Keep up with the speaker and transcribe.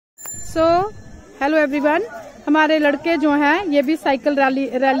So hello everyone, हमारे लड़के जो हैं ये भी साइकिल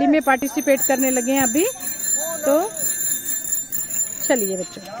रैली में पार्टिसिपेट करने लगे हैं अभी। तो चलिए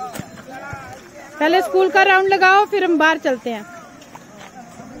बच्चों, पहले स्कूल का राउंड लगाओ, फिर हम बाहर चलते हैं।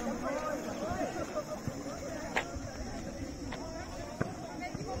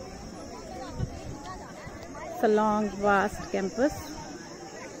 It's a long vast campus.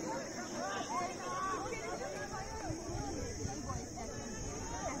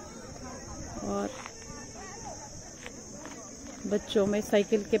 और बच्चों में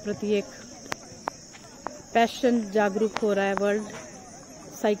साइकिल के प्रति एक पैशन जागरूक हो रहा है वर्ल्ड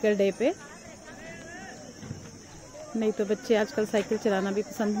साइकिल डे पे। नहीं तो बच्चे आजकल साइकिल चलाना भी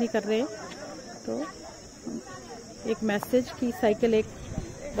पसंद नहीं कर रहे। तो एक मैसेज कि साइकिल एक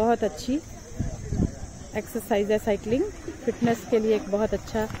बहुत अच्छी एक्सरसाइज है, साइकिलिंग फिटनेस के लिए एक बहुत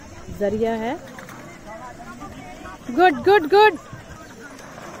अच्छा जरिया है। गुड गुड गुड,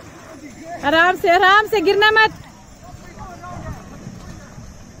 आराम से गिरना मत।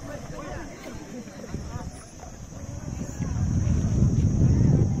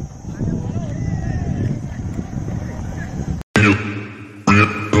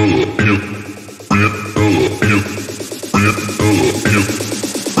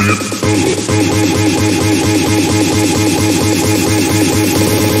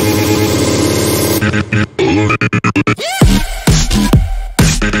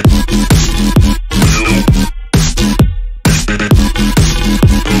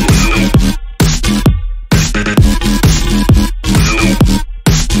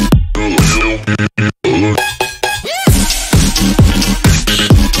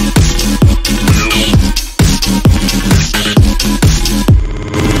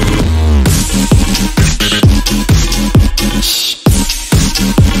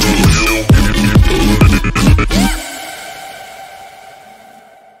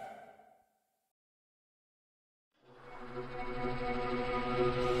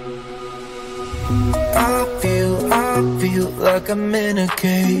 I feel like I'm in a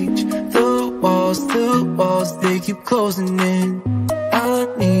cage. The walls, they keep closing in. I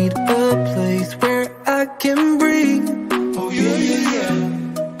need a place where I can breathe. Oh yeah, yeah, yeah.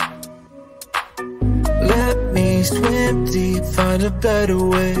 Let me swim deep, find a better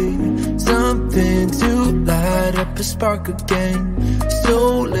way. Something to light up a spark again. So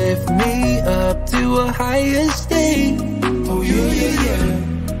lift me up to a higher state. Oh yeah, yeah, yeah.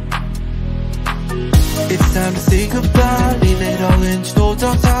 It's time to say goodbye, leave it all in, so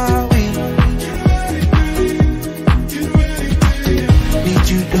don't we need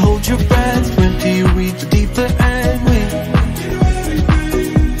you to hold your breath, swim till you reach the deeper end.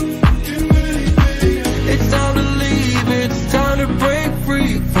 It's time to leave, it's time to break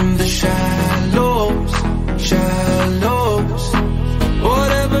free from the shallows, shallows.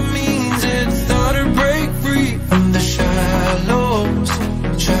 Whatever means, it's time to break free from the shallows,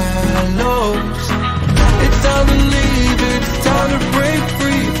 shallows. It's time to leave, it's time to break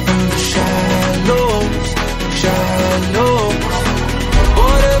free from the shallows, shallows.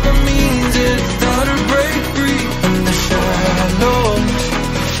 Whatever means, it's time to break free from the shallows,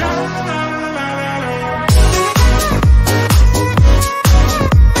 shallows.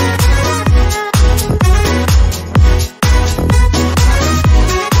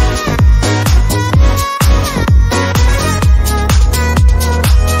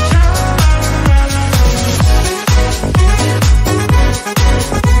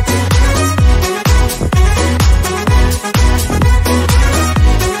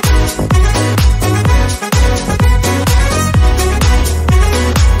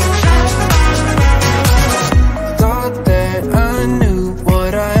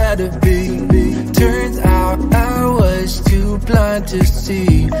 To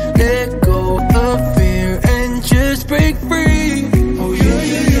see, let go of fear and just break free. Oh yeah,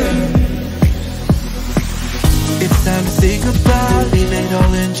 yeah, yeah. It's time to say goodbye, leave it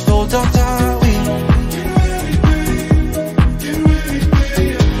all in, so don't we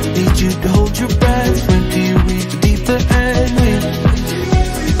need you to hold your breath, swim till you reach the deeper end.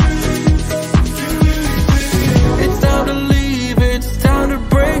 It's time to leave, it's time to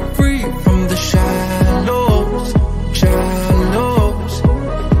break free from the shallows, shallows.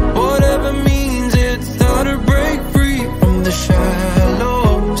 Whatever means, it's time to break free from the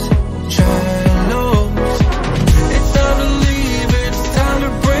shallows, shallows. It's time to leave, it's time to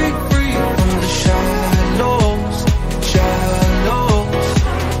break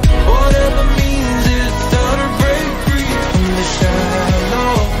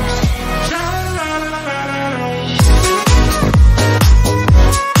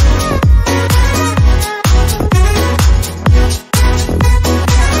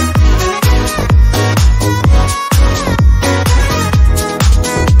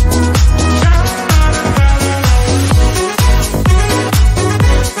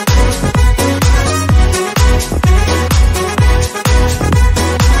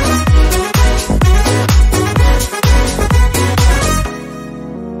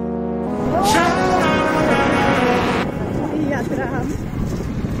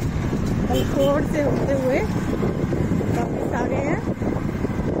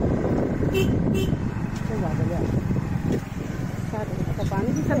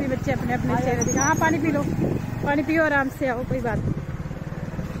सभी बच्चे अपने अपने चेहरे दिखा। हाँ पानी P low, पानी पियो, आराम से आओ, कोई बात नहीं।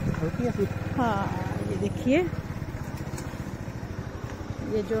 हाँ ये देखिए,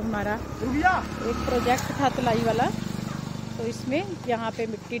 ये जो हमारा एक प्रोजेक्ट था तुलाई वाला, तो इसमें यहाँ पे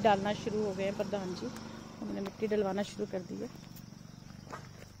मिट्टी डालना शुरू हो गए हैं प्रधान जी। हमने मिट्टी डलवाना शुरू कर दी है।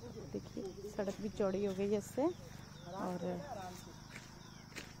 देखिए सड़क भी चौड़ी हो गई है इससे, और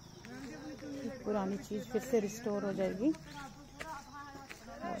पुरानी चीज़ फिर से रिस्टोर हो जाएगी।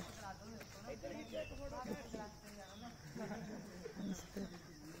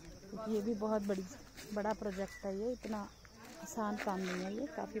 ये भी बहुत बड़ा प्रोजेक्ट है, ये इतना आसान काम नहीं है, ये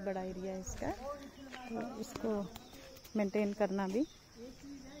काफ़ी बड़ा एरिया है इसका, तो इसको मेंटेन करना भी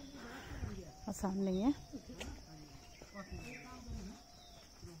आसान नहीं है।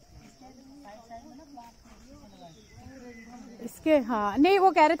 इसके हाँ नहीं,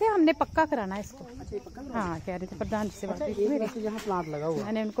 वो कह रहे थे हमने पक्का कराना है इसको। हाँ कह रहे थे प्रधान जी से बात हुई मेरी, यहाँ प्लांट लगा हुआ,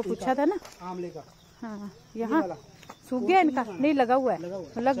 मैंने उनको पूछा था ना आमले का। हाँ यहाँ सूख गया इनका, नहीं लगा हुआ है,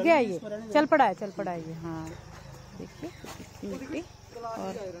 लग गया ये, चल पड़ा है ये। हाँ देखिए मिट्टी,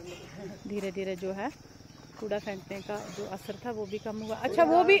 और धीरे धीरे जो है कूड़ा फेंकने का जो असर था वो भी कम हुआ। अच्छा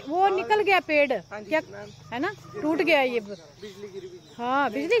वो निकल गया पेड़ क्या है ना, टूट गया ये। हाँ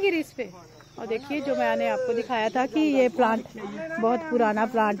बिजली गिरी इस पे। और देखिए जो मैंने आपको दिखाया था कि ये प्लांट बहुत पुराना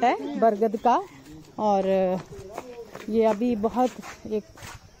प्लांट है बरगद का, और ये अभी बहुत एक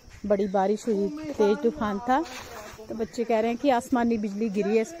बड़ी बारिश हुई, तेज तूफान था, तो बच्चे कह रहे हैं कि आसमानी बिजली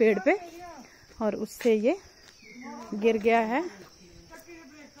गिरी है इस पेड़ पे, और उससे ये गिर गया है,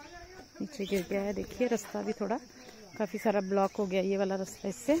 नीचे गिर गया है। देखिए रास्ता भी थोड़ा काफ़ी सारा ब्लॉक हो गया, ये वाला रास्ता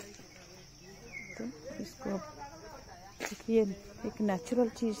इससे। तो इसको देखिए एक नेचुरल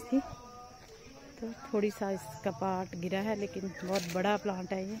चीज़ थी, तो थोड़ी सा इसका पार्ट गिरा है, लेकिन बहुत बड़ा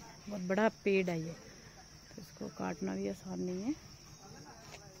प्लांट है ये, बहुत बड़ा पेड़ है ये, तो इसको काटना भी आसान नहीं है।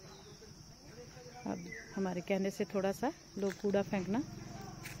 अब हमारे कहने से थोड़ा सा लोग कूड़ा फेंकना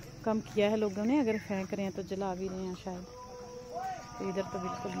कम किया है लोगों ने, अगर फेंक रहे हैं तो जला भी रहे हैं शायद, तो इधर तो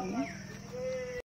बिल्कुल नहीं है।